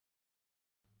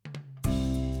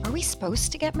Are we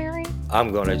supposed to get married?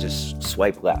 I'm going to just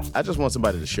swipe left. I just want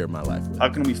somebody to share my life with. How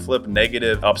can we flip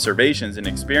negative observations and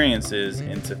experiences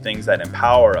into things that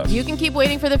empower us? You can keep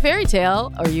waiting for the fairy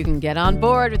tale, or you can get on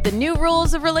board with the new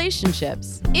rules of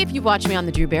relationships. If you've watched me on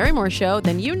The Drew Barrymore Show,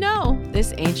 then you know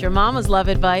this ain't your mama's love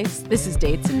advice. This is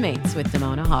Dates and Mates with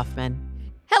Damona Hoffman.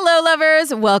 Hello,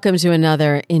 lovers. Welcome to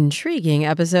another intriguing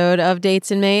episode of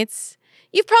Dates and Mates.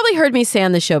 You've probably heard me say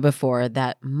on the show before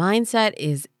that mindset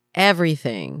is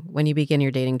everything when you begin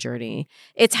your dating journey.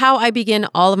 It's how I begin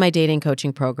all of my dating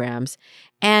coaching programs.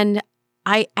 And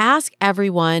I ask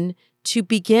everyone to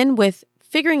begin with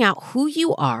figuring out who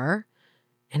you are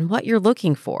and what you're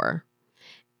looking for.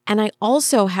 And I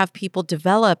also have people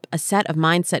develop a set of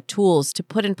mindset tools to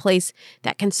put in place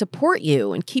that can support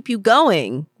you and keep you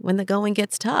going when the going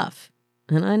gets tough.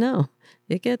 And I know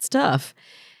it gets tough.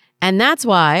 And that's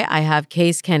why I have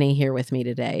Case Kenny here with me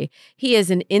today. He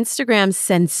is an Instagram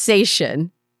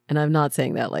sensation, and I'm not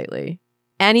saying that lightly.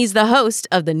 And he's the host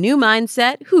of the New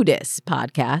Mindset Who Dis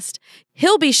podcast.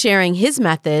 He'll be sharing his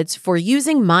methods for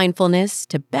using mindfulness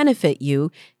to benefit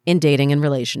you in dating and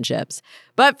relationships.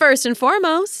 But first and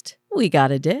foremost, we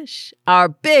got a dish. Our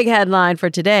big headline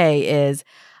for today is,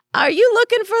 are you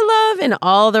looking for love in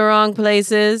all the wrong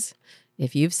places?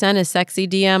 If you've sent a sexy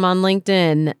DM on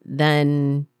LinkedIn,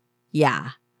 then yeah,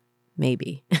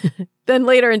 maybe. Then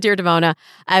later in Dear Damona,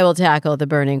 I will tackle the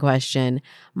burning question.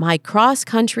 My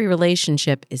cross-country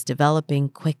relationship is developing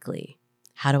quickly.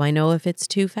 How do I know if it's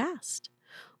too fast?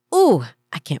 Ooh,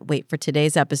 I can't wait for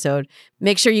today's episode.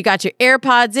 Make sure you got your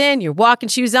AirPods in, your walking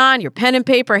shoes on, your pen and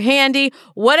paper handy.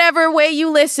 Whatever way you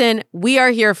listen, we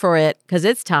are here for it because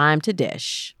it's time to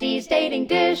dish. D's Dating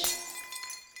Dish.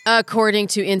 According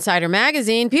to Insider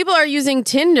Magazine, people are using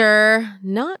Tinder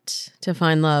not to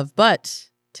find love, but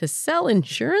to sell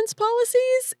insurance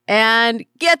policies. And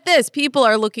get this, people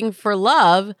are looking for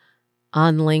love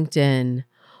on LinkedIn.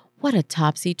 What a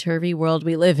topsy-turvy world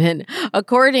we live in.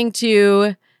 According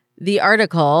to the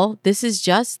article, this is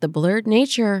just the blurred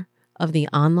nature of the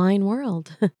online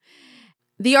world.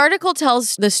 The article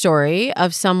tells the story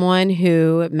of someone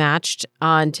who matched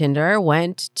on Tinder,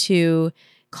 went to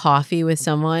coffee with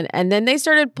someone, and then they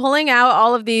started pulling out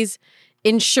all of these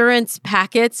insurance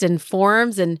packets and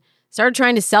forms and started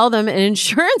trying to sell them an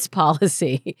insurance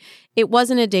policy. It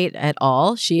wasn't a date at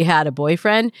all. She had a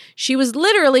boyfriend. She was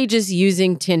literally just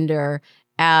using Tinder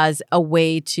as a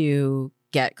way to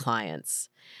get clients.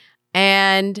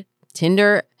 And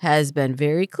Tinder has been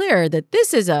very clear that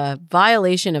this is a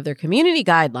violation of their community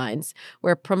guidelines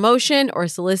where promotion or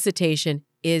solicitation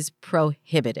is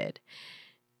prohibited.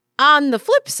 On the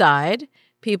flip side,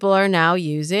 people are now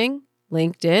using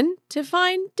LinkedIn to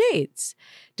find dates.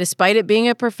 Despite it being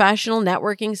a professional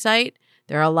networking site,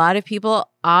 there are a lot of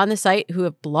people on the site who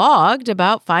have blogged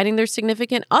about finding their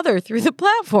significant other through the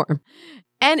platform.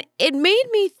 And it made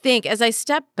me think, as I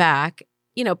stepped back,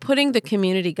 putting the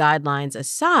community guidelines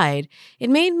aside, it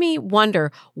made me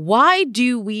wonder, why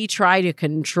do we try to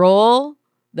control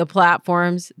the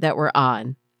platforms that we're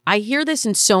on? I hear this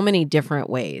in so many different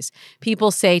ways.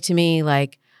 People say to me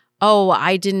like, oh,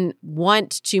 I didn't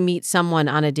want to meet someone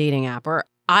on a dating app, or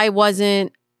I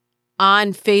wasn't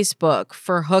on Facebook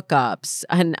for hookups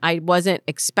and I wasn't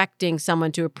expecting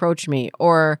someone to approach me,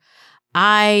 or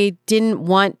I didn't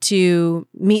want to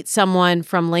meet someone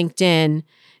from LinkedIn.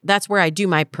 That's where I do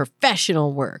my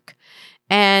professional work.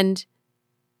 And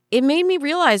it made me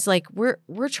realize like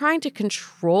we're trying to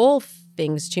control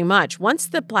things too much. Once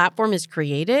the platform is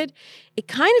created, it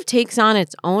kind of takes on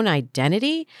its own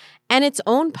identity and its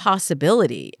own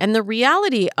possibility. And the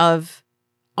reality of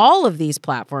all of these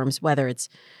platforms, whether it's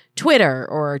Twitter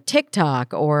or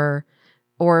TikTok or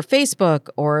Facebook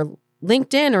or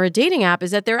LinkedIn or a dating app,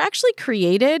 is that they're actually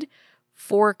created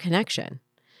for connection.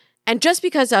 And just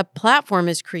because a platform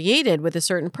is created with a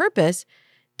certain purpose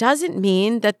doesn't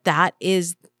mean that that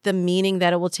is the meaning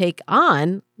that it will take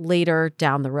on later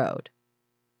down the road.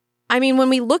 I mean, when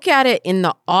we look at it in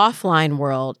the offline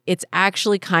world, it's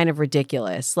actually kind of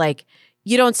ridiculous. Like,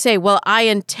 you don't say, well, I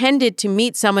intended to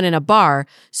meet someone in a bar,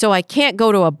 so I can't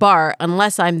go to a bar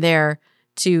unless I'm there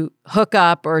to hook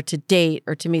up or to date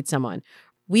or to meet someone.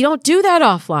 We don't do that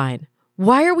offline.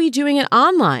 Why are we doing it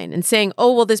online and saying,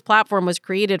 oh, well, this platform was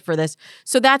created for this,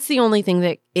 so that's the only thing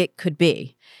that it could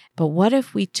be? But what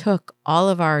if we took all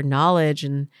of our knowledge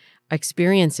and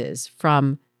experiences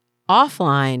from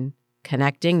offline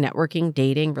connecting, networking,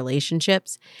 dating,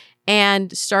 relationships,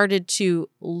 and started to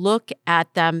look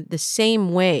at them the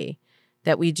same way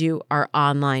that we do our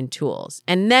online tools?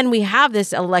 And then we have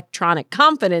this electronic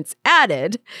confidence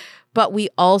added, but we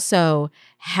also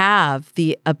have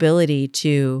the ability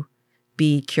to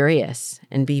be curious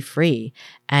and be free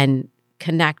and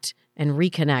connect and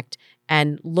reconnect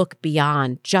and look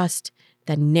beyond just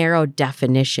the narrow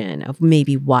definition of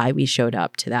maybe why we showed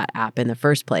up to that app in the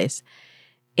first place.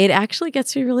 It actually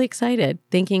gets me really excited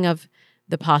thinking of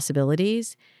the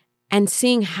possibilities and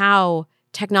seeing how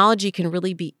technology can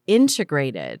really be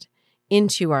integrated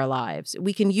into our lives.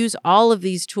 We can use all of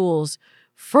these tools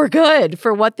for good,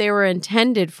 for what they were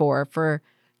intended for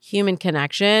human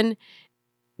connection,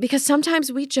 because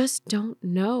sometimes we just don't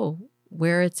know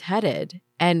where it's headed.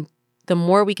 And the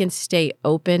more we can stay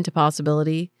open to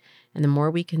possibility, and the more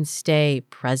we can stay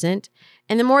present,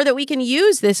 and the more that we can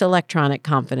use this electronic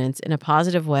confidence in a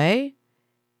positive way,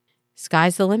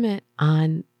 sky's the limit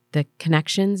on the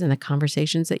connections and the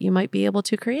conversations that you might be able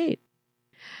to create.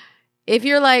 If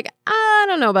you're like, I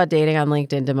don't know about dating on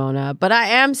LinkedIn, Damona, but I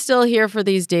am still here for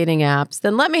these dating apps,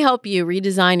 then let me help you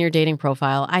redesign your dating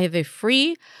profile. I have a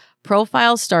free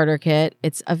profile starter kit.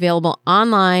 It's available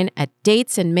online at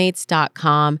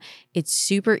datesandmates.com. It's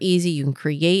super easy. You can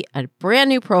create a brand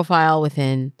new profile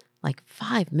within like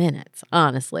 5 minutes,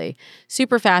 honestly.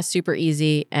 Super fast, super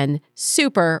easy, and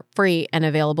super free and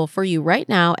available for you right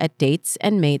now at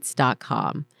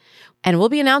datesandmates.com. And we'll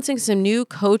be announcing some new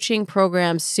coaching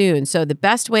programs soon. So the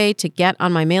best way to get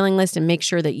on my mailing list and make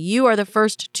sure that you are the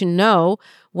first to know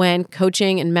when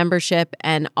coaching and membership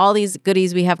and all these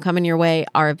goodies we have coming your way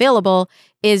are available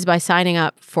is by signing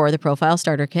up for the Profile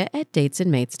Starter Kit at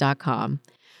datesandmates.com.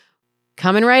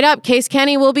 Coming right up, Case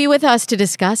Kenny will be with us to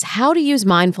discuss how to use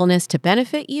mindfulness to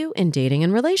benefit you in dating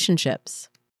and relationships.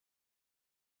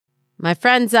 My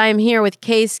friends, I am here with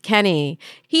Case Kenny.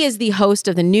 He is the host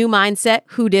of the New Mindset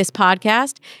Who Dis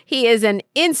podcast. He is an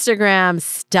Instagram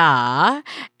star.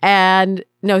 And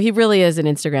no, he really is an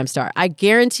Instagram star. I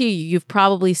guarantee you've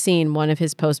probably seen one of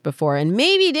his posts before and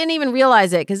maybe didn't even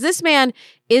realize it because this man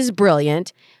is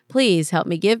brilliant. Please help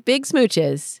me give big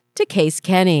smooches to Case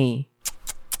Kenny.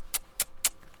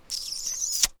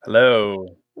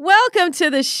 Hello. Welcome to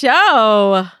the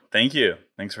show. Thank you.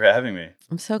 Thanks for having me.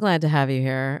 I'm so glad to have you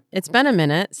here. It's been a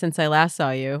minute since I last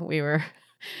saw you. We were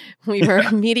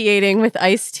mediating with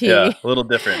iced tea. Yeah, a little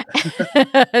different.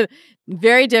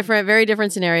 Very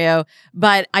different scenario.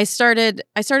 But I started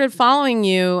following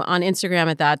you on Instagram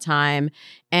at that time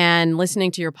and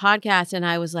listening to your podcast. And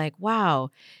I was like, wow,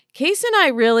 Case and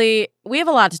I we have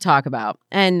a lot to talk about.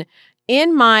 And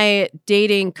in my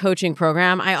dating coaching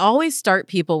program, I always start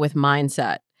people with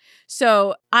mindset.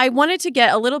 So I wanted to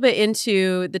get a little bit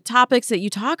into the topics that you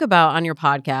talk about on your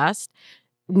podcast,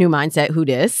 New Mindset Who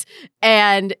Dis,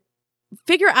 and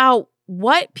figure out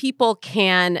what people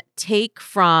can take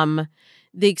from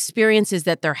the experiences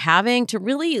that they're having to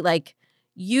really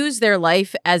use their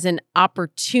life as an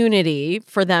opportunity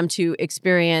for them to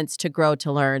experience, to grow, to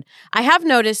learn. I have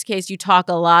noticed, Case, you talk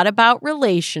a lot about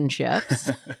relationships.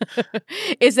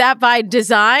 Is that by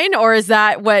design or is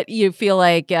that what you feel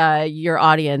like your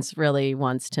audience really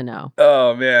wants to know?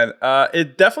 Oh, man.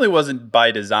 It definitely wasn't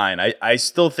by design. I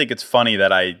still think it's funny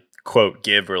that I, quote,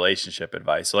 give relationship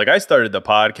advice. So I started the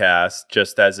podcast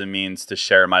just as a means to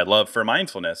share my love for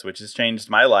mindfulness, which has changed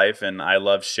my life. And I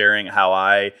love sharing how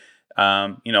I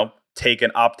take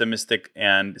an optimistic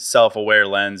and self-aware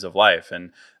lens of life.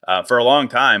 And for a long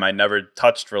time, I never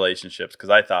touched relationships because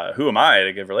I thought, who am I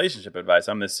to give relationship advice?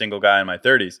 I'm this single guy in my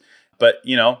 30s. But,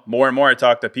 more and more I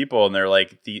talk to people and they're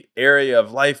like, the area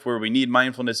of life where we need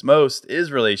mindfulness most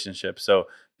is relationships. So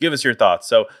give us your thoughts.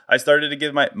 So I started to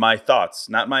give my thoughts,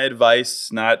 not my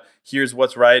advice, not here's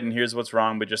what's right and here's what's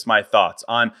wrong, but just my thoughts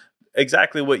on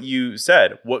exactly what you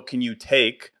said. What can you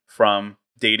take from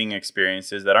dating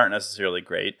experiences that aren't necessarily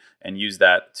great and use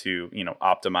that to,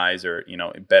 optimize or,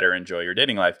 better enjoy your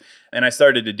dating life. And I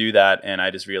started to do that. And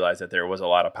I just realized that there was a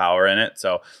lot of power in it.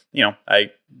 So, I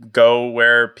go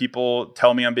where people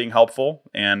tell me I'm being helpful.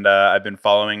 And I've been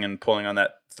following and pulling on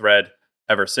that thread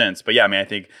ever since. But yeah, I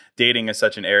think dating is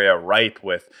such an area ripe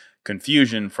with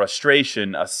confusion,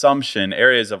 frustration, assumption,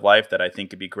 areas of life that I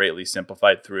think could be greatly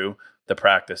simplified through the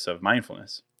practice of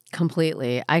mindfulness.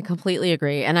 Completely. I completely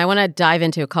agree. And I want to dive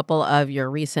into a couple of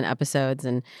your recent episodes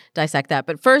and dissect that.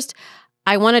 But first,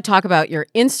 I want to talk about your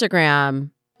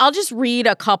Instagram. I'll just read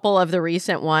a couple of the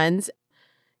recent ones.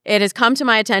 It has come to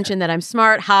my attention that I'm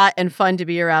smart, hot, and fun to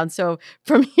be around. So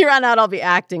from here on out, I'll be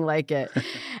acting like it.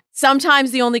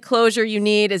 Sometimes the only closure you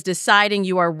need is deciding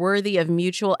you are worthy of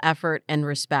mutual effort and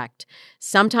respect.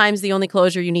 Sometimes the only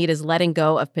closure you need is letting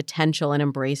go of potential and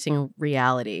embracing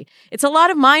reality. It's a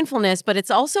lot of mindfulness, but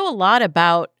it's also a lot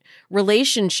about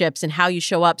relationships and how you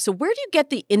show up. So where do you get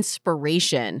the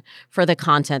inspiration for the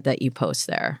content that you post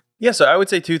there? Yeah, so I would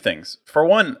say two things. For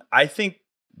one, I think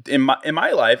in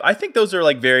my life, I think those are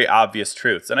like very obvious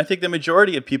truths. And I think the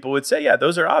majority of people would say, yeah,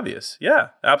 those are obvious. Yeah,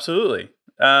 absolutely.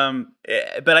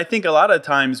 But I think a lot of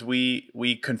times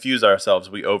we confuse ourselves.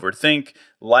 We overthink.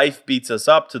 Life beats us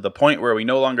up to the point where we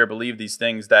no longer believe these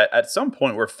things that at some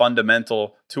point were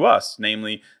fundamental to us.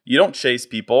 Namely, you don't chase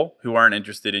people who aren't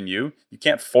interested in you. You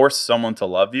can't force someone to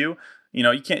love you.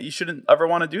 You shouldn't ever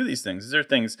want to do these things. These are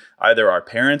things either our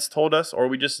parents told us or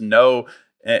we just know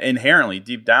inherently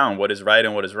deep down what is right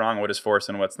and what is wrong, what is forced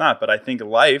and what's not. But I think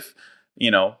life,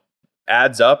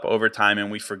 adds up over time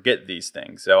and we forget these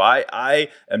things. So I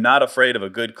am not afraid of a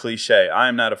good cliche. I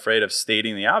am not afraid of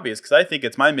stating the obvious because I think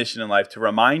it's my mission in life to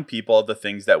remind people of the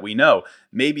things that we know.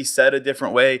 Maybe said a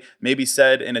different way, maybe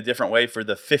said in a different way for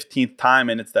the 15th time,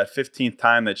 and it's that 15th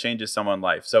time that changes someone's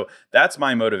life. So that's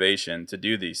my motivation to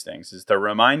do these things, is to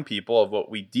remind people of what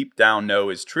we deep down know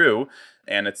is true,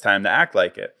 and it's time to act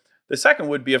like it. The second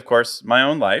would be, of course, my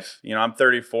own life. I'm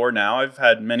 34 now. I've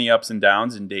had many ups and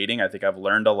downs in dating. I think I've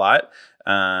learned a lot.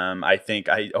 I think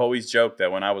I always joke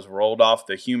that when I was rolled off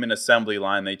the human assembly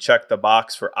line, they checked the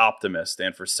box for optimist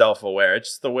and for self-aware.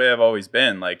 It's just the way I've always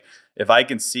been. Like, if I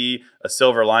can see a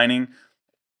silver lining,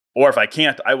 or if I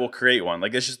can't, I will create one.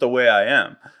 Like, it's just the way I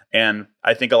am. And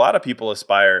I think a lot of people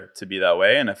aspire to be that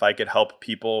way. And if I could help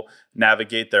people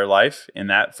navigate their life in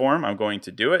that form, I'm going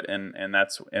to do it. And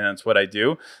that's what I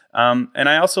do. And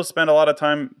I also spend a lot of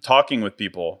time talking with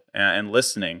people and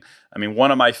listening. I mean,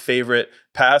 one of my favorite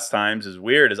pastimes is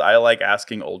I like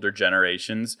asking older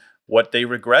generations what they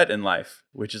regret in life,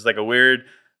 which is like a weird,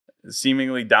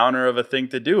 seemingly downer of a thing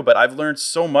to do. But I've learned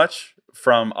so much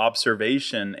from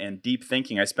observation and deep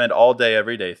thinking. I spend all day,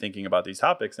 every day thinking about these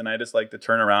topics, and I just like to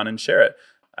turn around and share it.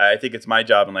 I think it's my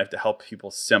job in life to help people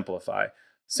simplify.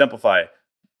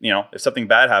 If something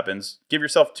bad happens, give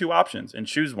yourself two options and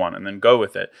choose one and then go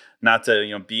with it. Not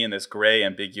to, be in this gray,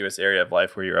 ambiguous area of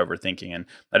life where you're overthinking. And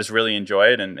I just really enjoy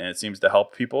it, and it seems to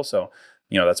help people. So,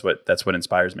 that's what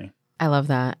inspires me. I love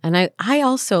that. And I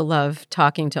also love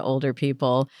talking to older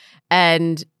people.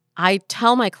 And I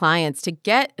tell my clients to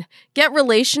get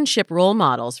relationship role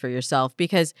models for yourself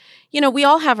because, we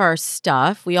all have our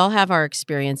stuff, we all have our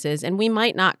experiences, and we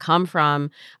might not come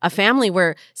from a family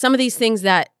where some of these things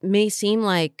that may seem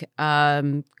like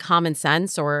common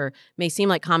sense or may seem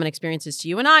like common experiences to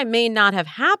you and I may not have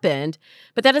happened,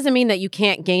 but that doesn't mean that you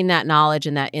can't gain that knowledge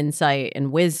and that insight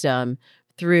and wisdom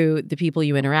through the people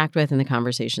you interact with and the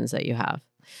conversations that you have.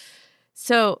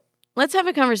 So let's have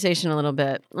a conversation a little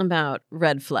bit about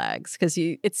red flags because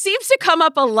it seems to come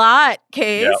up a lot,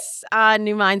 Case, on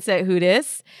New Mindset Who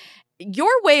Dis.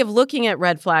 Your way of looking at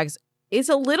red flags is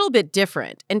a little bit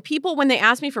different. And people, when they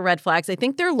ask me for red flags, I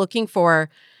think they're looking for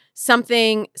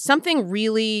something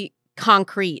really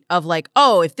concrete of like,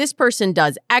 oh, if this person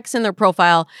does X in their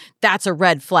profile, that's a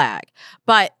red flag.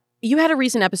 But you had a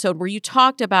recent episode where you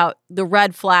talked about the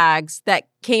red flags that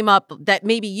came up that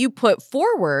maybe you put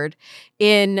forward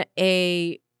in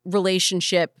a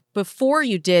relationship before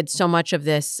you did so much of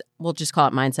this, we'll just call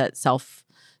it mindset,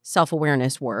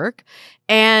 self-awareness work.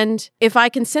 And if I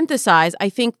can synthesize, I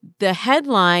think the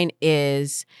headline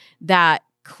is that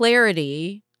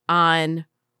clarity on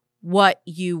what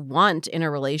you want in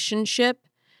a relationship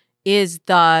is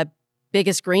the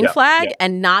biggest green flag,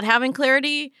 and not having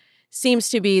clarity seems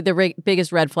to be the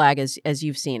biggest red flag as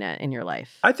you've seen it in your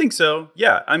life. I think so.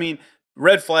 Yeah. I mean,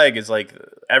 red flag is like,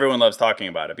 everyone loves talking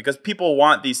about it because people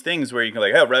want these things where you can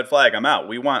like, hey, red flag, I'm out.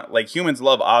 We want, like, humans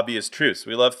love obvious truths.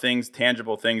 We love things,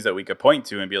 tangible things that we could point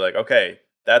to and be like, okay,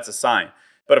 that's a sign.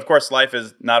 But of course, life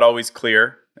is not always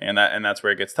clear, and that's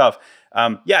where it gets tough.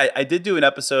 I did do an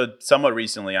episode somewhat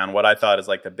recently on what I thought is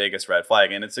like the biggest red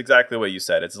flag, and it's exactly what you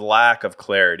said. It's lack of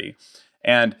clarity.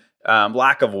 And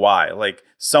lack of why, like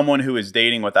someone who is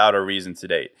dating without a reason to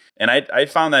date. And I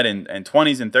found that in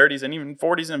 20s and 30s and even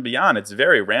 40s and beyond, it's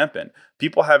very rampant.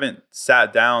 People haven't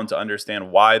sat down to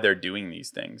understand why they're doing these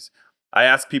things. I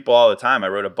ask people all the time. I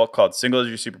wrote a book called Single is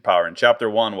Your Superpower. And chapter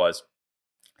 1 was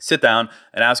sit down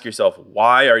and ask yourself,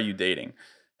 why are you dating?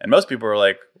 And most people are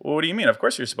like, well, what do you mean? Of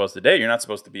course you're supposed to date. You're not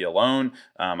supposed to be alone.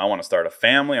 I want to start a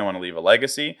family. I want to leave a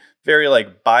legacy. Very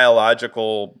like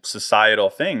biological, societal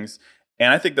things.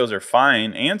 And I think those are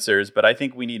fine answers, but I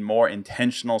think we need more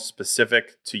intentional,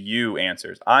 specific to you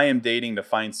answers. I am dating to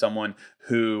find someone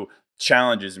who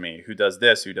challenges me, who does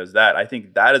this, who does that. I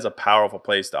think that is a powerful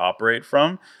place to operate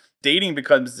from. Dating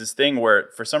becomes this thing where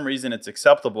for some reason it's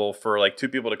acceptable for like two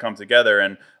people to come together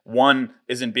and one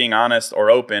isn't being honest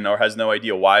or open or has no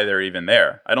idea why they're even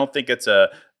there. I don't think it's a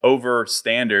over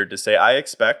standard to say, I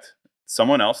expect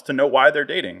someone else to know why they're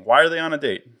dating. Why are they on a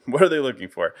date? What are they looking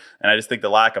for? And I just think the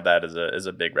lack of that is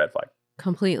a big red flag.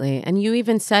 Completely. And you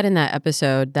even said in that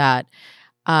episode that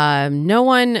no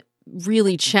one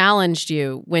really challenged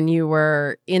you when you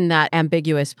were in that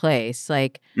ambiguous place.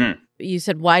 Like you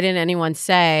said, why didn't anyone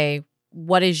say,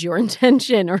 what is your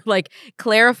intention, or like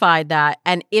clarified that?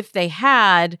 And if they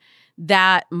had,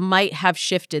 that might have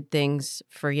shifted things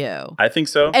for you. I think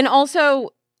so. And also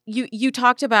you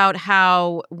talked about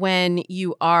how when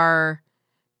you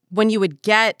would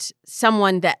get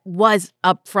someone that was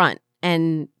upfront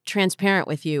and transparent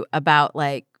with you about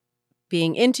like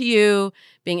being into you,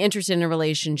 being interested in a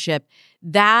relationship,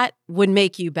 that would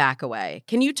make you back away.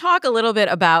 Can you talk a little bit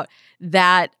about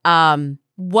that?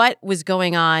 What was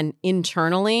going on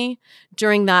internally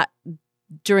during that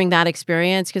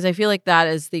experience? Because I feel like that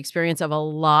is the experience of a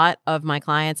lot of my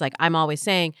clients. Like I'm always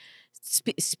saying,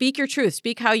 speak your truth,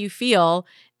 speak how you feel,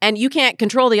 and you can't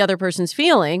control the other person's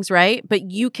feelings, right?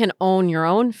 But you can own your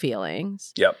own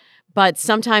feelings. Yep. But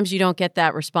sometimes you don't get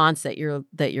that response that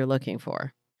you're looking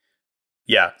for.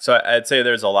 Yeah. So I'd say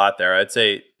there's a lot there. I'd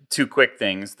say two quick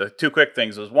things. The two quick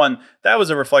things was, one, that was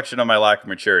a reflection of my lack of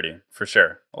maturity, for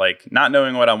sure. Like not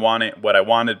knowing what I wanted,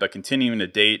 but continuing to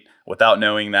date without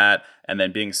knowing that, and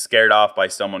then being scared off by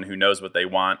someone who knows what they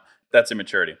want. That's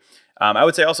immaturity. I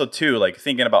would say also too, like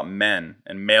thinking about men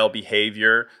and male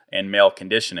behavior and male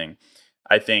conditioning.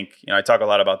 I think, I talk a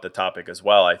lot about the topic as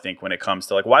well. I think when it comes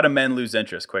to like, why do men lose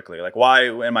interest quickly? Like why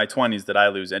in my 20s did I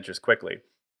lose interest quickly?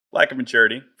 Lack of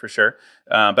maturity, for sure.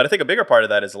 But I think a bigger part of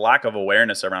that is lack of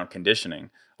awareness around conditioning,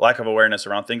 lack of awareness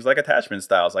around things like attachment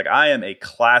styles. Like I am a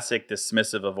classic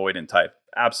dismissive avoidant type,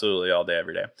 absolutely all day,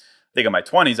 every day. I think in my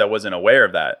 20s, I wasn't aware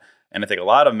of that. And I think a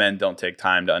lot of men don't take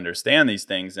time to understand these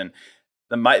things. And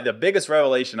the biggest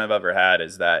revelation I've ever had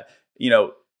is that,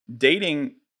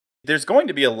 dating, there's going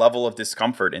to be a level of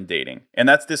discomfort in dating. And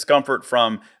that's discomfort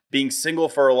from being single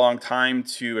for a long time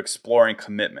to exploring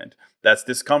commitment. That's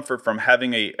discomfort from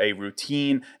having a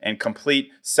routine and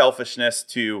complete selfishness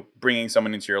to bringing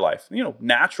someone into your life.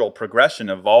 Natural progression,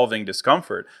 evolving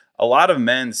discomfort. A lot of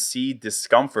men see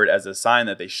discomfort as a sign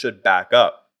that they should back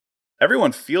up.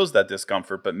 Everyone feels that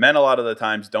discomfort, but men a lot of the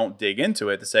times don't dig into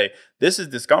it to say, this is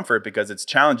discomfort because it's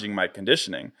challenging my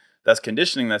conditioning. That's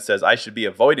conditioning that says I should be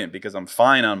avoidant because I'm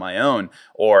fine on my own,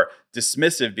 or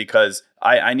dismissive because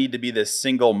I need to be this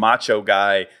single macho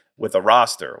guy with a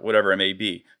roster, whatever it may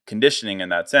be. Conditioning in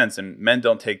that sense. And men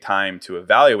don't take time to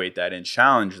evaluate that and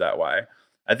challenge that way.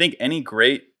 I think any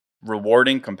great,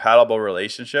 rewarding, compatible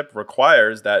relationship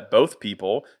requires that both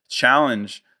people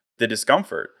challenge the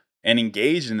discomfort and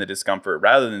engage in the discomfort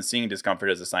rather than seeing discomfort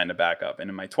as a sign to back up.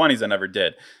 And in my 20s, I never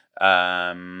did.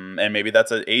 And maybe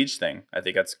that's an age thing. I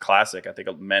think that's classic. I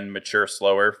think men mature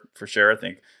slower, for sure. I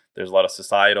think there's a lot of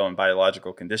societal and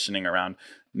biological conditioning around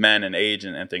men and age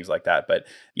and things like that. But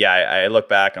yeah, I look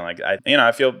back and like,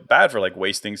 I feel bad for like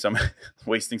wasting some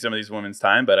of these women's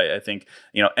time. But I think,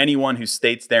 anyone who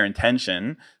states their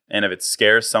intention, and if it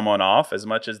scares someone off, as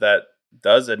much as that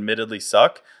does admittedly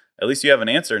suck, at least you have an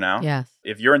answer now. Yes.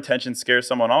 If your intention scares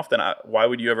someone off, then why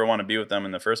would you ever want to be with them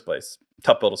in the first place?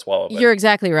 Tough pill to swallow. But. You're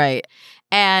exactly right.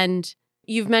 And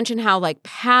you've mentioned how like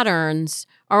patterns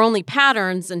are only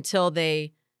patterns until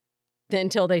they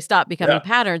stop becoming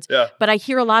patterns. Yeah. But I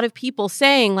hear a lot of people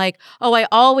saying like, oh, I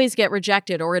always get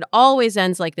rejected, or it always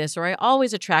ends like this, or I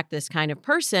always attract this kind of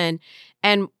person.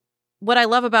 And what I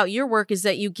love about your work is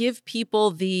that you give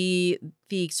people the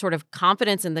sort of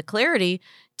confidence and the clarity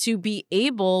to be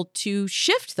able to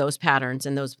shift those patterns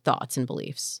and those thoughts and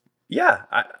beliefs. Yeah,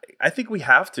 I think we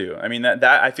have to. I mean, that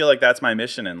I feel like that's my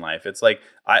mission in life. It's like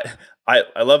I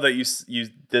love that you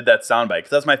did that soundbite, because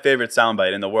that's my favorite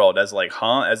soundbite in the world. As like,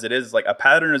 as it is, like a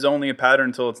pattern is only a pattern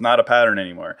until it's not a pattern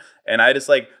anymore. And I just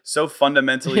like so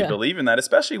fundamentally believe in that,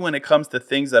 especially when it comes to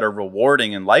things that are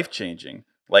rewarding and life changing,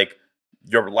 like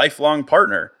your lifelong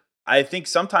partner. I think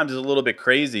sometimes it's a little bit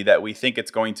crazy that we think it's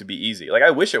going to be easy. Like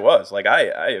I wish it was. Like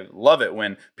I love it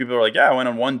when people are like, yeah, I went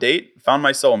on one date, found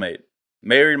my soulmate,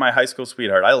 married my high school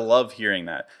sweetheart. I love hearing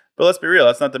that. But let's be real,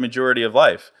 that's not the majority of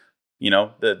life.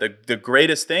 The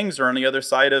greatest things are on the other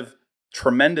side of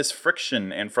tremendous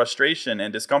friction and frustration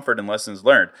and discomfort and lessons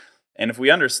learned. And if we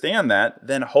understand that,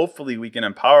 then hopefully we can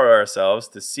empower ourselves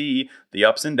to see the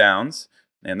ups and downs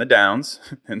and the downs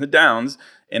and the downs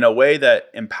in a way that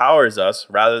empowers us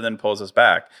rather than pulls us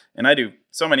back. And I do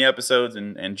so many episodes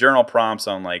and journal prompts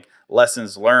on like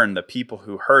lessons learned, the people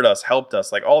who hurt us, helped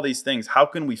us, like all these things. How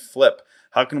can we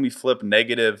flip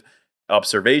negative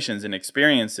observations and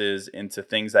experiences into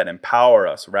things that empower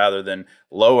us rather than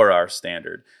lower our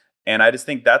standard? And I just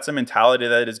think that's a mentality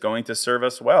that is going to serve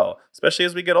us well, especially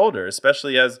as we get older,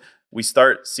 especially as we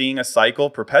start seeing a cycle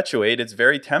perpetuate. It's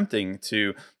very tempting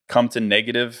to come to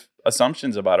negative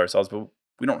assumptions about ourselves, but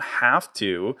We don't have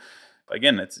to.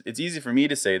 Again, it's easy for me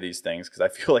to say these things because I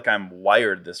feel like I'm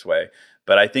wired this way.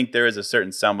 But I think there is a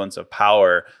certain semblance of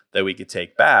power that we could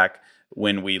take back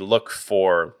when we look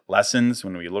for lessons,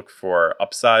 when we look for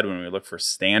upside, when we look for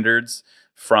standards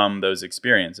from those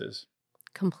experiences.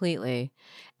 Completely.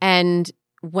 And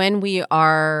when we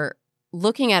are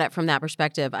looking at it from that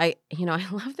perspective, I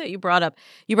love that you brought up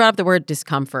the word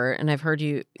discomfort, and I've heard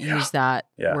you use that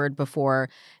word before.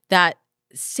 That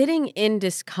sitting in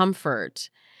discomfort,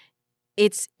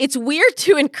 it's weird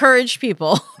to encourage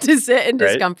people to sit in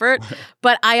discomfort,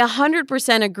 but I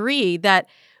 100% agree that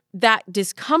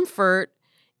discomfort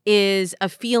is a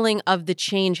feeling of the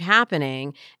change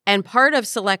happening. And part of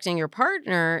selecting your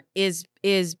partner is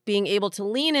being able to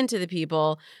lean into the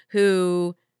people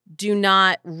who do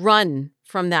not run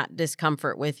from that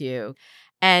discomfort with you.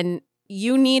 And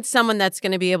you need someone that's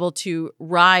going to be able to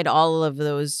ride all of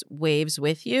those waves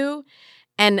with you.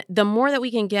 And the more that we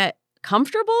can get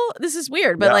comfortable, this is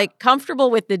weird, but like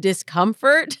comfortable with the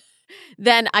discomfort,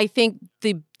 then I think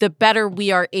the better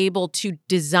we are able to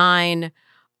design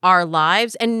our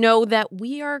lives and know that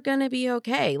we are going to be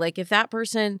okay. Like if that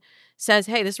person says,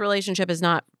 hey, this relationship is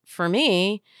not for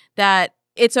me, that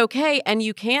it's okay and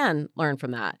you can learn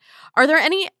from that. Are there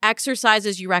any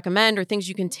exercises you recommend or things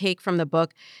you can take from the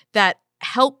book that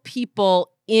help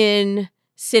people in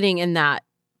sitting in that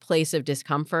place of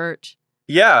discomfort?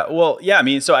 Yeah, well, yeah. I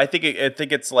mean, so I think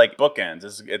it's like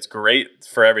bookends. It's great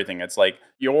for everything. It's like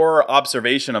your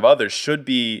observation of others should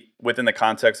be within the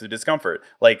context of discomfort.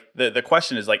 Like the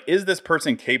question is like, is this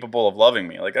person capable of loving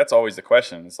me? Like that's always the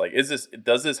question. It's like,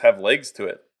 does this have legs to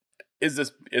it? Is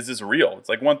this real? It's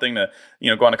like one thing to,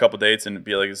 go on a couple dates and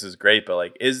be like, this is great, but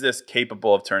like, is this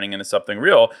capable of turning into something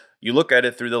real? You look at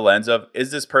it through the lens of,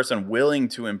 is this person willing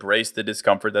to embrace the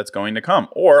discomfort that's going to come?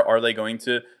 Or are they going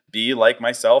to be like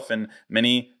myself and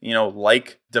many,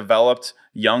 like developed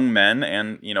young men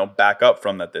and, back up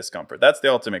from that discomfort? That's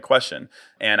the ultimate question.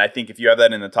 And I think if you have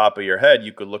that in the top of your head,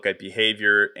 you could look at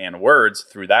behavior and words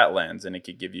through that lens and it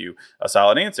could give you a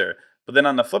solid answer. But then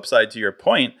on the flip side, to your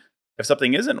point, if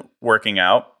something isn't working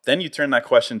out, then you turn that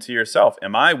question to yourself.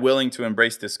 Am I willing to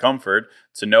embrace discomfort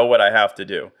to know what I have to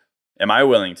do? Am I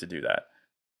willing to do that?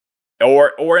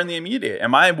 Or in the immediate,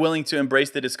 am I willing to embrace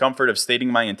the discomfort of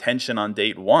stating my intention on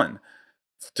date one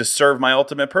to serve my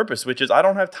ultimate purpose, which is I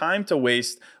don't have time to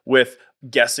waste with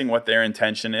guessing what their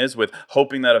intention is, with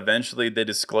hoping that eventually they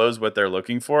disclose what they're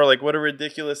looking for? Like, what a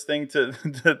ridiculous thing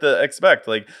to expect.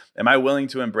 Like, am I willing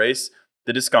to embrace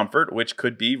the discomfort, which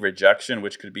could be rejection,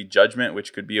 which could be judgment,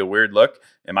 which could be a weird look?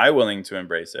 Am I willing to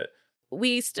embrace it?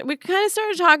 We kind of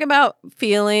started talking about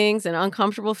feelings and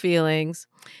uncomfortable feelings.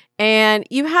 And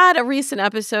you had a recent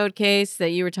episode, Case,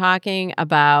 that you were talking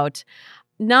about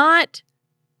not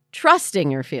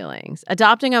trusting your feelings,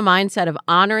 adopting a mindset of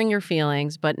honoring your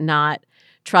feelings, but not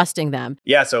trusting them.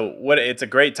 Yeah, so it's a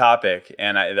great topic,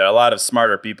 and there are a lot of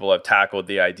smarter people have tackled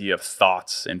the idea of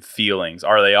thoughts and feelings.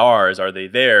 Are they ours? Are they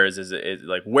theirs? Is it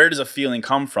like, where does a feeling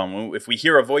come from? If we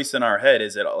hear a voice in our head,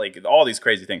 is it like all these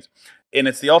crazy things? And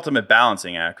it's the ultimate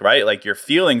balancing act, right? Like your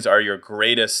feelings are your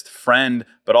greatest friend,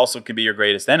 but also can be your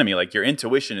greatest enemy. Like your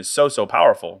intuition is so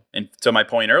powerful. And to my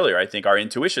point earlier, I think our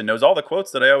intuition knows all the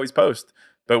quotes that I always post,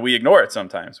 but we ignore it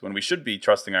sometimes when we should be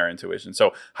trusting our intuition.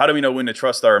 So how do we know when to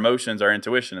trust our emotions, our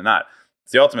intuition, and not?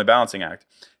 It's the ultimate balancing act.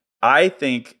 I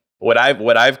think what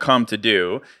I've come to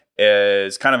do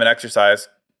is kind of an exercise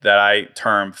that I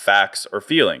term facts or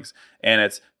feelings. And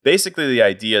it's basically the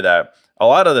idea that a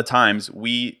lot of the times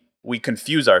we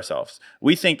confuse ourselves.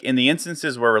 We think in the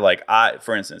instances where we're like,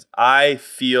 for instance, I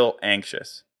feel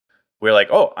anxious. We're like,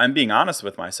 oh, I'm being honest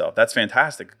with myself. That's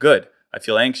fantastic. Good. I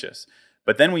feel anxious.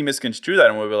 But then we misconstrue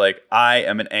that and we're like, I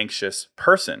am an anxious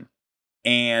person.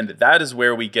 And that is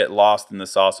where we get lost in the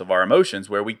sauce of our emotions,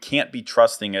 where we can't be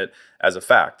trusting it as a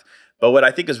fact. But what I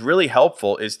think is really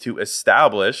helpful is to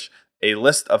establish a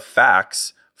list of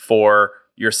facts for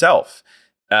yourself.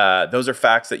 Those are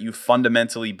facts that you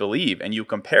fundamentally believe, and you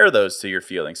compare those to your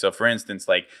feelings. So for instance,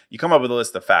 like you come up with a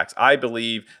list of facts. I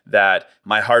believe that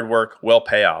my hard work will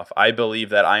pay off. I believe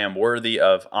that I am worthy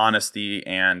of honesty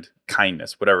and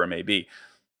kindness, whatever it may be.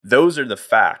 Those are the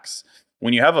facts.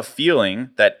 When you have a feeling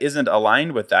that isn't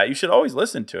aligned with that, you should always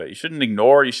listen to it. You shouldn't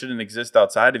ignore, you shouldn't exist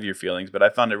outside of your feelings. But I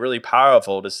found it really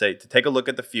powerful to take a look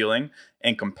at the feeling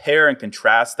and compare and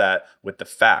contrast that with the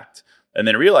fact. And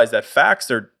then realize that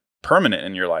facts are permanent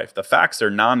in your life. The facts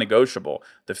are non-negotiable.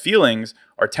 The feelings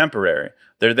are temporary.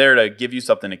 They're there to give you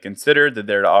something to consider. They're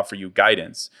there to offer you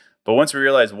guidance. But once we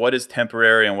realize what is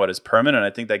temporary and what is permanent, I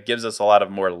think that gives us a lot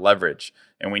of more leverage.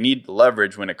 And we need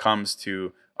leverage when it comes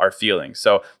to our feelings.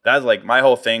 So that's like my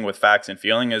whole thing with facts and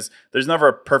feeling is there's never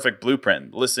a perfect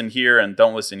blueprint. Listen here and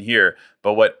don't listen here.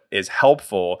 But what is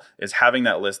helpful is having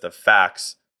that list of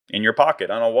facts in your pocket,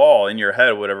 on a wall, in your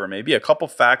head, whatever it may be, a couple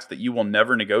facts that you will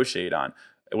never negotiate on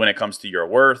when it comes to your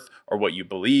worth or what you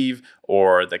believe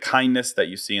or the kindness that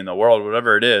you see in the world,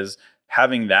 whatever it is,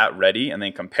 having that ready and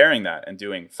then comparing that and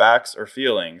doing facts or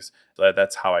feelings.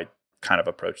 That's how I kind of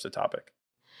approach the topic.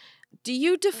 Do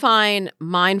you define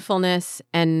mindfulness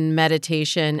and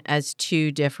meditation as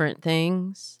two different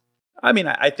things? I mean,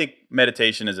 I think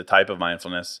meditation is a type of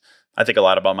mindfulness. I think a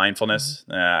lot about mindfulness.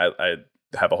 I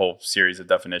have a whole series of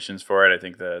definitions for it. I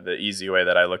think the easy way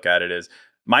that I look at it is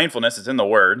mindfulness is in the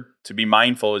word. To be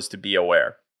mindful is to be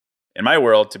aware. In my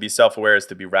world, to be self-aware is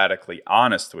to be radically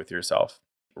honest with yourself.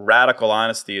 Radical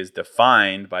honesty is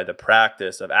defined by the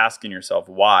practice of asking yourself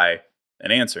why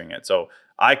and answering it. So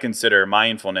I consider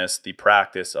mindfulness the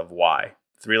practice of why.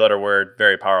 3-letter word,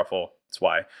 very powerful. It's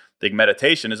why. I think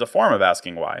meditation is a form of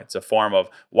asking why. It's a form of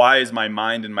why is my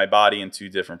mind and my body in two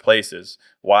different places?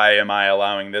 Why am I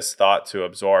allowing this thought to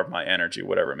absorb my energy,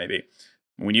 whatever it may be?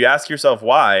 When you ask yourself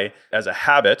why as a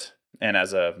habit and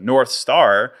as a North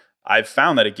Star, I've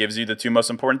found that it gives you the two most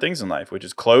important things in life, which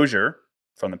is closure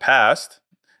from the past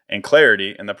and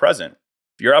clarity in the present.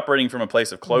 If you're operating from a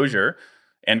place of closure,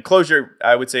 and closure,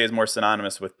 I would say, is more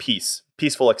synonymous with peace,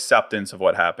 peaceful acceptance of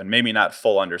what happened. Maybe not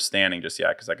full understanding just yet,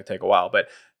 because that could take a while, but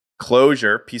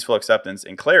closure, peaceful acceptance,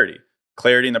 and clarity.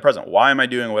 Clarity in the present. Why am I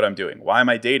doing what I'm doing? Why am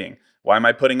I dating? Why am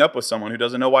I putting up with someone who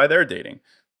doesn't know why they're dating?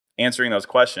 Answering those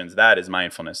questions, that is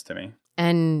mindfulness to me.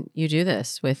 And you do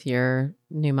this with your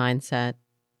New Mindset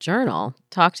journal.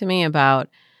 Talk to me about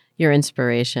your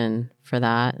inspiration for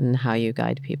that and how you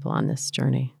guide people on this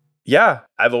journey. Yeah,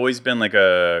 I've always been like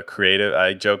a creative.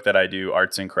 I joke that I do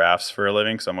arts and crafts for a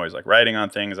living. So I'm always like writing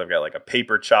on things. I've got like a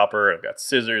paper chopper. I've got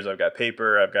scissors. I've got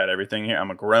paper. I've got everything here.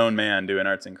 I'm a grown man doing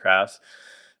arts and crafts.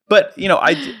 But,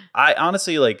 I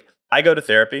honestly I go to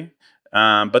therapy.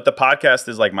 But the podcast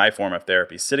is like my form of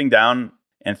therapy. Sitting down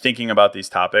and thinking about these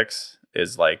topics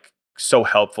is like so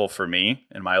helpful for me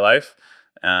in my life.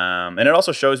 And it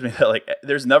also shows me that like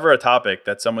there's never a topic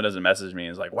that someone doesn't message me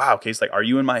and is like, wow, Case, like, are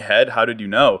you in my head? How did you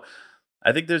know?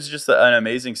 I think there's just an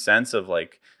amazing sense of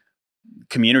like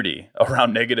community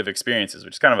around negative experiences,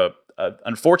 which is kind of a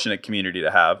unfortunate community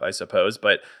to have, I suppose.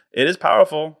 But it is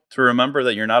powerful to remember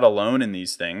that you're not alone in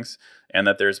these things and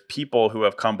that there's people who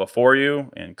have come before you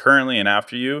and currently and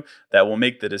after you that will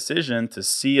make the decision to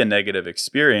see a negative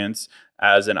experience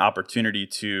as an opportunity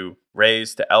to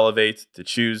raise, to elevate, to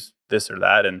choose this or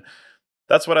that. And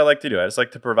that's what I like to do. I just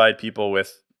like to provide people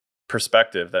with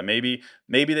perspective that maybe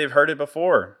they've heard it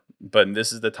before, but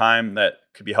this is the time that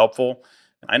could be helpful.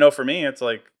 I know for me, it's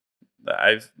like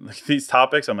I've like these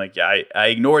topics. I'm like, yeah, I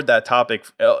ignored that topic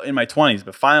in my 20s,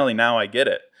 but finally now I get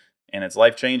it, and it's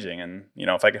life changing. And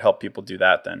if I could help people do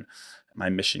that, then my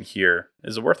mission here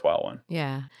is a worthwhile one.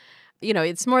 Yeah.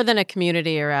 It's more than a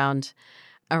community around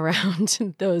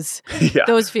those Yeah,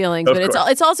 those feelings, of but course.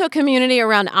 it's also a community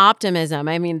around optimism.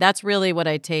 I mean, that's really what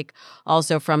I take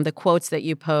also from the quotes that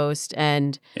you post,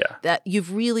 and Yeah. that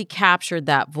you've really captured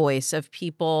that voice of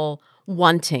people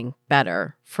wanting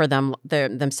better for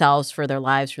themselves, for their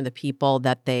lives, for the people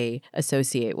that they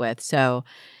associate with. So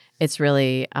it's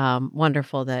really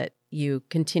wonderful that you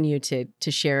continue to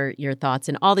share your thoughts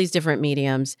in all these different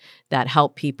mediums that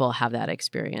help people have that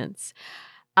experience.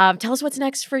 Tell us what's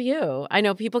next for you. I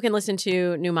know people can listen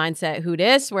to New Mindset Who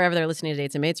Dis wherever they're listening to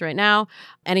Dates and Mates right now.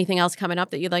 Anything else coming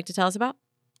up that you'd like to tell us about?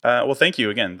 Well, thank you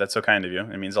again. That's so kind of you.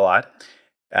 It means a lot.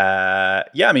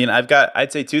 Yeah, I mean,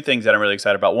 I'd say two things that I'm really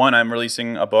excited about. One, I'm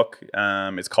releasing a book.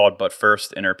 It's called But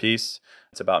First, Inner Peace.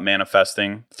 It's about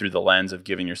manifesting through the lens of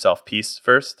giving yourself peace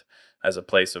first as a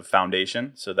place of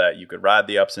foundation so that you could ride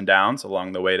the ups and downs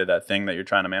along the way to that thing that you're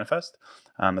trying to manifest.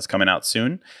 That's coming out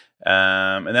soon.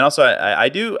 And then also I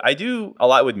do a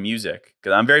lot with music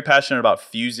because I'm very passionate about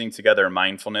fusing together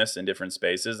mindfulness in different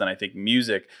spaces. And I think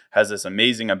music has this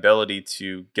amazing ability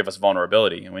to give us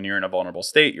vulnerability. And when you're in a vulnerable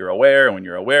state, you're aware. And when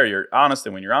you're aware, you're honest.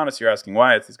 And when you're honest, you're asking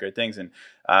why. It's these great things. And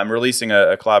I'm releasing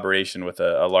a collaboration with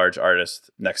a large artist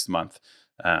next month.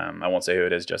 I won't say who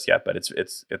it is just yet, but it's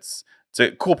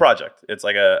a cool project. It's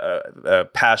like a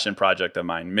passion project of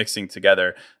mine, mixing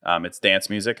together it's dance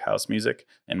music, house music,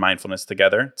 and mindfulness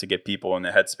together to get people in the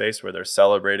headspace where they're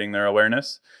celebrating their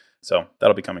awareness. So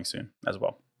that'll be coming soon as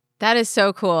well. That is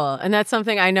so cool. And that's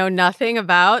something I know nothing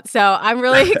about. So I'm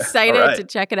really excited Right. to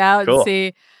check it out Cool. and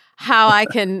see how I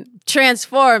can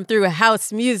transform through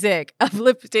house music,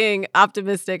 uplifting,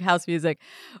 optimistic house music.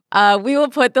 We will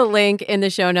put the link in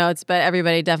the show notes, but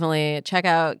everybody definitely check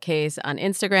out Case on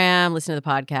Instagram, listen to the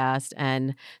podcast,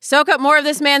 and soak up more of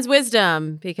this man's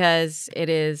wisdom because it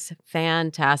is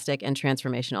fantastic and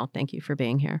transformational. Thank you for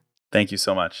being here. Thank you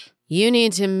so much. You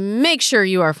need to make sure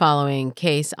you are following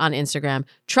Case on Instagram.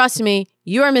 Trust me,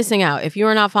 you are missing out if you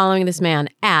are not following this man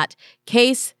at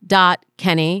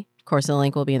case.kenny. Of course, the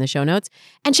link will be in the show notes.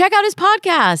 And check out his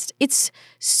podcast. It's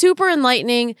super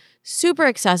enlightening, super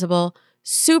accessible,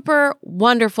 super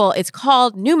wonderful. It's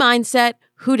called New Mindset,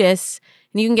 Who Dis,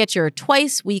 and you can get your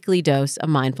twice weekly dose of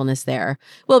mindfulness there.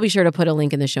 We'll be sure to put a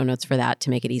link in the show notes for that to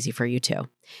make it easy for you too.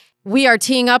 We are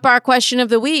teeing up our question of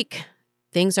the week.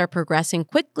 Things are progressing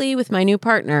quickly with my new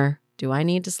partner. Do I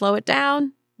need to slow it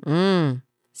down?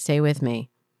 Stay with me.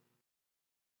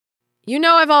 You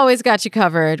know I've always got you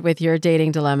covered with your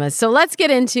dating dilemmas, so let's get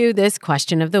into this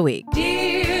question of the week.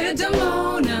 Dear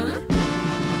Damona.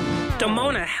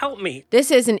 Damona, help me. This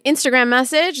is an Instagram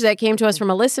message that came to us from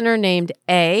a listener named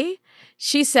A.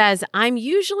 She says, I'm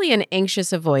usually an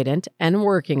anxious avoidant and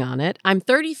working on it. I'm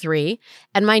 33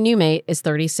 and my new mate is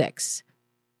 36.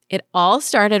 It all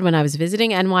started when I was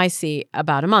visiting NYC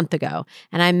about a month ago,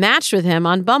 and I matched with him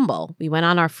on Bumble. We went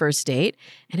on our first date,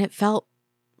 and it felt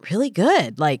really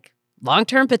good, like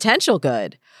long-term potential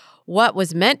good. What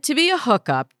was meant to be a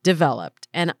hookup developed,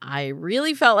 and I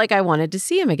really felt like I wanted to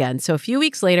see him again. So a few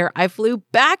weeks later, I flew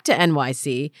back to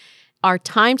NYC. Our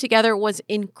time together was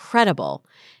incredible,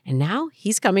 and now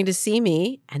he's coming to see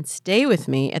me and stay with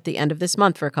me at the end of this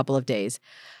month for a couple of days.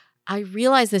 I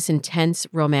realize this intense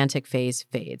romantic phase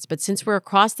fades, but since we're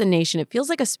across the nation, it feels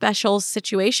like a special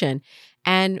situation,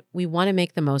 and we want to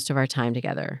make the most of our time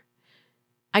together.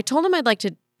 I told him I'd like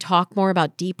to talk more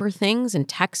about deeper things and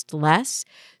text less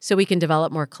so we can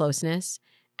develop more closeness.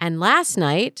 And last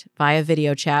night, via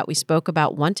video chat, we spoke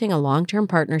about wanting a long-term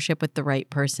partnership with the right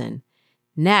person.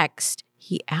 Next,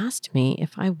 he asked me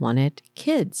if I wanted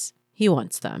kids. He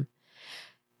wants them.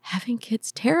 Having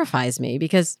kids terrifies me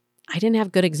because I didn't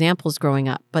have good examples growing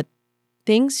up, but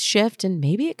things shift and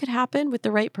maybe it could happen with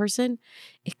the right person.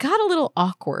 It got a little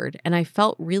awkward and I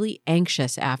felt really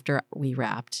anxious after we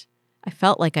wrapped. I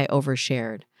felt like I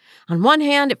overshared. On one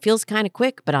hand, it feels kind of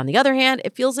quick, but on the other hand,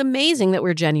 it feels amazing that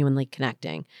we're genuinely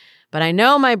connecting. But I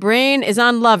know my brain is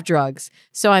on love drugs,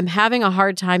 so I'm having a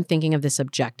hard time thinking of this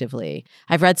objectively.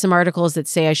 I've read some articles that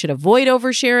say I should avoid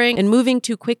oversharing and moving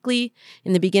too quickly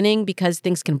in the beginning because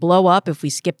things can blow up if we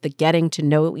skip the getting to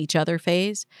know each other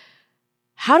phase.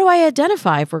 How do I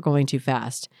identify if we're going too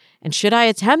fast? And should I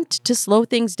attempt to slow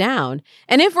things down?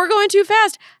 And if we're going too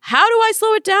fast, how do I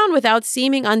slow it down without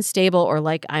seeming unstable or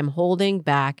like I'm holding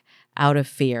back out of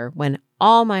fear when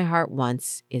all my heart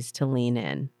wants is to lean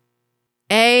in?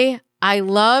 I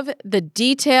love the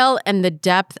detail and the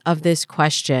depth of this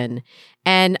question.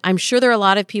 And I'm sure there are a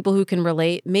lot of people who can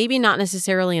relate, maybe not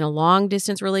necessarily in a long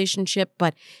distance relationship,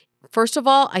 but first of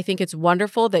all, I think it's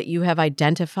wonderful that you have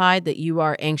identified that you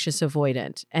are anxious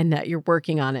avoidant and that you're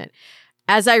working on it.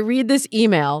 As I read this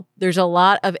email, there's a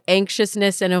lot of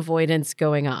anxiousness and avoidance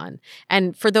going on.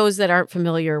 And for those that aren't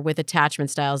familiar with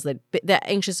attachment styles, that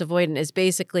anxious avoidant is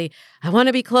basically, I want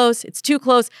to be close. It's too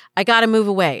close. I got to move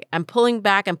away. I'm pulling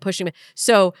back. I'm pushing back.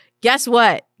 So guess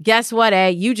what? Guess what,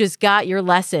 A? You just got your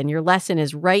lesson. Your lesson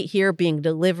is right here being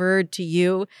delivered to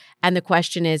you. And the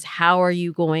question is, how are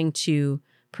you going to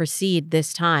proceed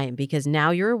this time? Because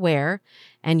now you're aware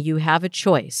and you have a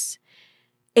choice.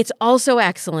 It's also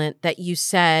excellent that you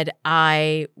said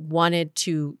I wanted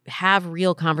to have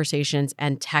real conversations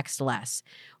and text less.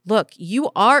 Look, you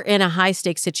are in a high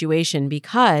stakes situation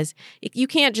because you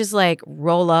can't just like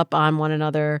roll up on one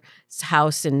another's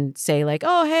house and say like,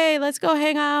 oh, hey, let's go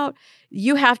hang out.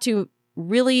 You have to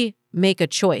really make a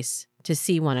choice to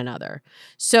see one another.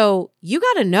 So you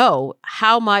got to know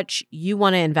how much you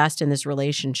want to invest in this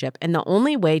relationship. And the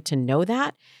only way to know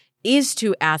that is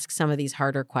to ask some of these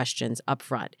harder questions up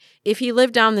front. If he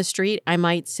lived down the street, I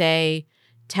might say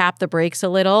tap the brakes a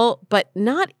little, but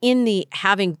not in the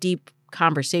having deep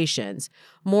conversations,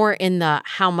 more in the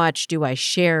how much do I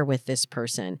share with this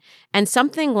person? And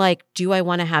something like, do I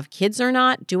want to have kids or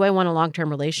not? Do I want a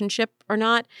long-term relationship or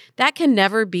not? That can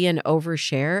never be an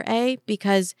overshare,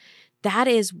 because that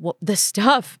is the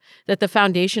stuff that the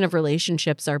foundation of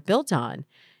relationships are built on.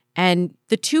 And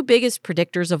the two biggest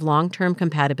predictors of long-term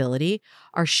compatibility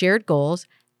are shared goals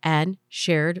and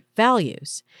shared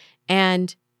values.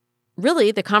 And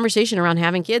really, the conversation around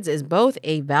having kids is both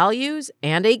a values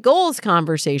and a goals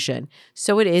conversation.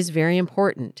 So it is very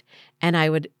important. And I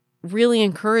would really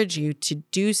encourage you to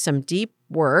do some deep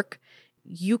work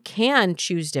you can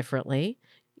choose differently.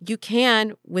 You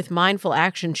can, with mindful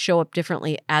action, show up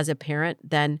differently as a parent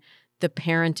than the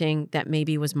parenting that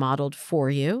maybe was modeled for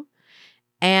you.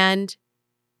 And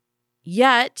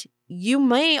yet, you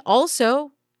may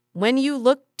also, when you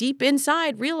look deep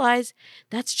inside, realize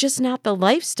that's just not the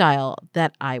lifestyle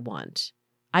that I want.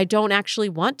 I don't actually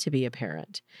want to be a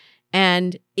parent.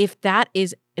 And if that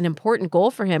is an important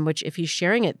goal for him, which if he's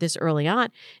sharing it this early on,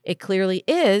 it clearly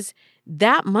is,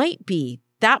 that might be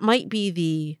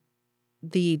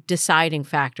the deciding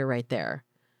factor right there.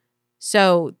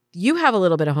 So you have a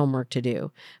little bit of homework to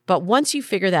do. But once you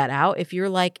figure that out, if you're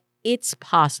like, it's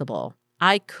possible,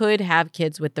 I could have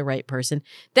kids with the right person,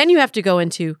 then you have to go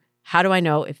into, how do I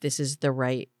know if this is the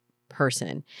right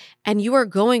person? And you are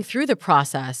going through the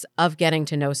process of getting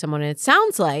to know someone. And it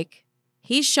sounds like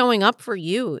he's showing up for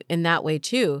you in that way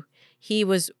too. He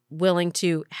was willing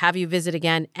to have you visit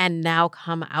again and now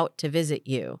come out to visit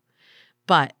you.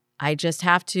 But I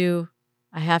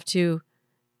have to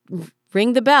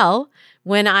ring the bell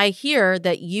when I hear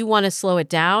that you want to slow it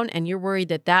down and you're worried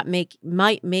that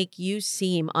might make you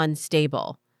seem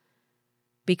unstable,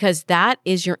 because that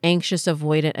is your anxious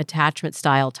avoidant attachment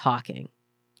style talking.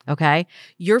 Okay?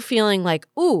 You're feeling like,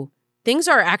 ooh, things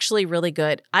are actually really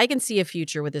good. I can see a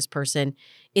future with this person.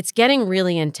 It's getting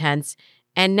really intense.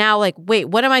 And now, like, wait,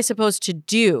 what am I supposed to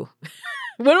do?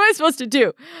 What am I supposed to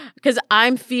do? Because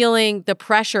I'm feeling the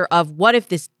pressure of, what if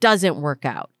this doesn't work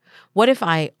out? What if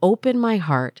I open my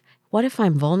heart? What if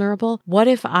I'm vulnerable? What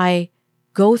if I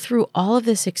go through all of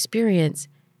this experience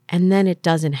and then it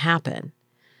doesn't happen?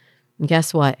 And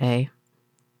guess what,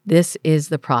 This is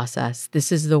the process.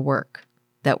 This is the work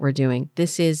that we're doing.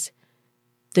 This is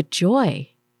the joy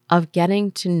of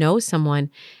getting to know someone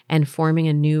and forming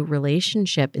a new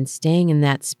relationship and staying in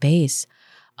that space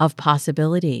of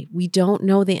possibility. We don't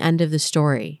know the end of the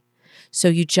story. So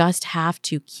you just have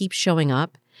to keep showing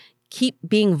up, keep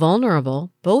being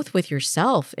vulnerable, both with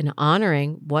yourself and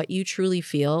honoring what you truly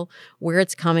feel, where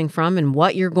it's coming from, and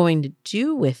what you're going to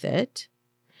do with it,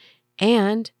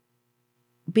 and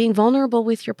being vulnerable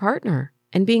with your partner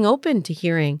and being open to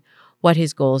hearing what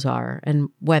his goals are and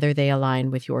whether they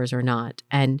align with yours or not,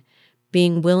 and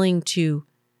being willing to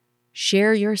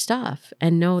share your stuff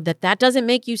and know that that doesn't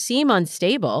make you seem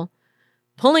unstable.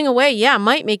 Pulling away,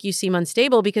 might make you seem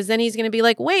unstable, because then he's going to be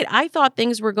like, wait, I thought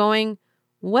things were going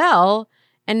well,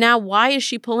 and now why is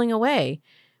she pulling away?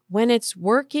 When it's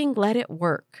working, let it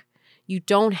work. You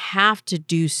don't have to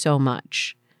do so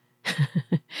much.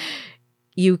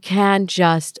 You can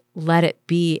just let it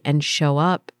be and show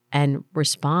up and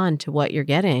respond to what you're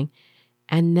getting,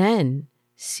 and then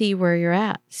see where you're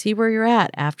at. See where you're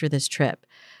at after this trip.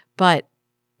 But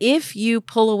if you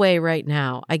pull away right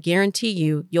now, I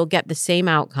guarantee you'll get the same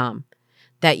outcome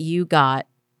that you got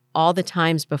all the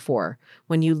times before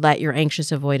when you let your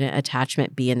anxious avoidant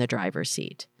attachment be in the driver's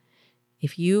seat.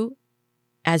 If you,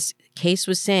 as Case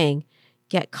was saying,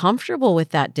 get comfortable with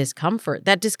that discomfort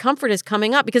is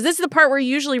coming up, because this is the part where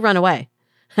you usually run away.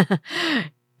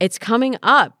 It's coming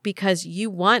up because you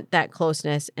want that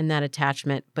closeness and that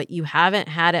attachment, but you haven't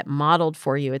had it modeled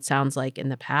for you, it sounds like, in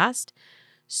the past.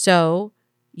 So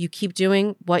you keep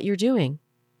doing what you're doing.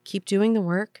 Keep doing the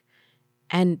work.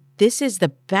 And this is the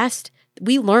best.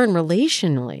 We learn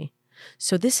relationally.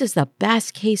 So this is the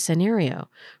best case scenario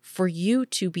for you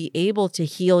to be able to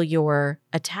heal your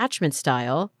attachment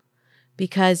style,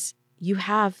 because you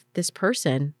have this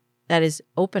person that is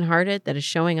open-hearted, that is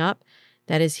showing up,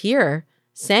 that is here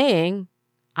saying,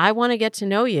 I want to get to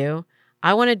know you.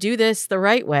 I want to do this the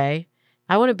right way.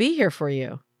 I want to be here for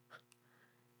you.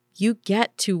 You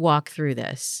get to walk through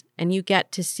this, and you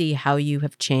get to see how you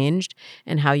have changed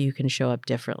and how you can show up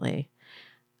differently.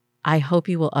 I hope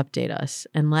you will update us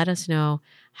and let us know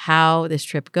how this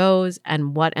trip goes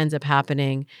and what ends up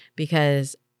happening,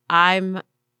 because I'm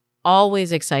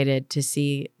always excited to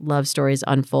see love stories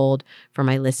unfold for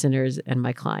my listeners and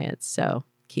my clients. So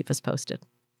keep us posted.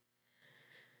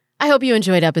 I hope you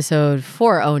enjoyed episode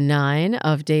 409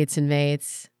 of Dates and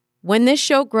Mates. When this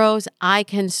show grows, I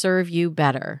can serve you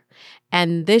better.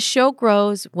 And this show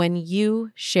grows when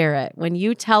you share it. When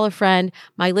you tell a friend.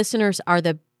 My listeners are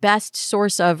the best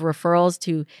source of referrals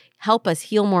to help us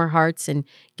heal more hearts and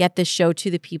get this show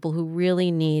to the people who really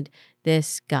need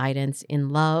this guidance in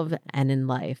love and in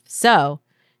life. So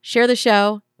share the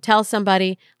show, tell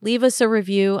somebody, leave us a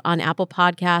review on Apple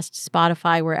Podcasts,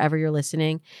 Spotify, wherever you're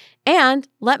listening, and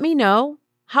let me know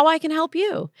how I can help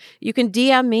you. You can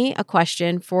DM me a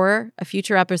question for a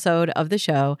future episode of the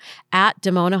show at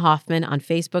Damona Hoffman on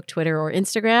Facebook, Twitter, or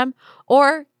Instagram,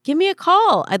 or give me a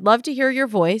call. I'd love to hear your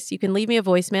voice. You can leave me a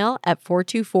voicemail at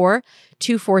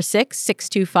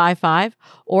 424-246-6255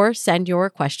 or send your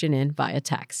question in via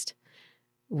text.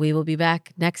 We will be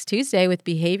back next Tuesday with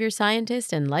behavior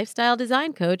scientist and lifestyle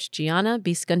design coach Gianna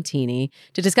Biscontini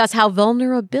to discuss how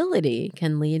vulnerability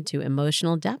can lead to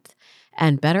emotional depth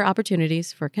and better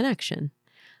opportunities for connection.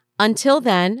 Until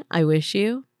then, I wish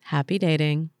you happy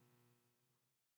dating.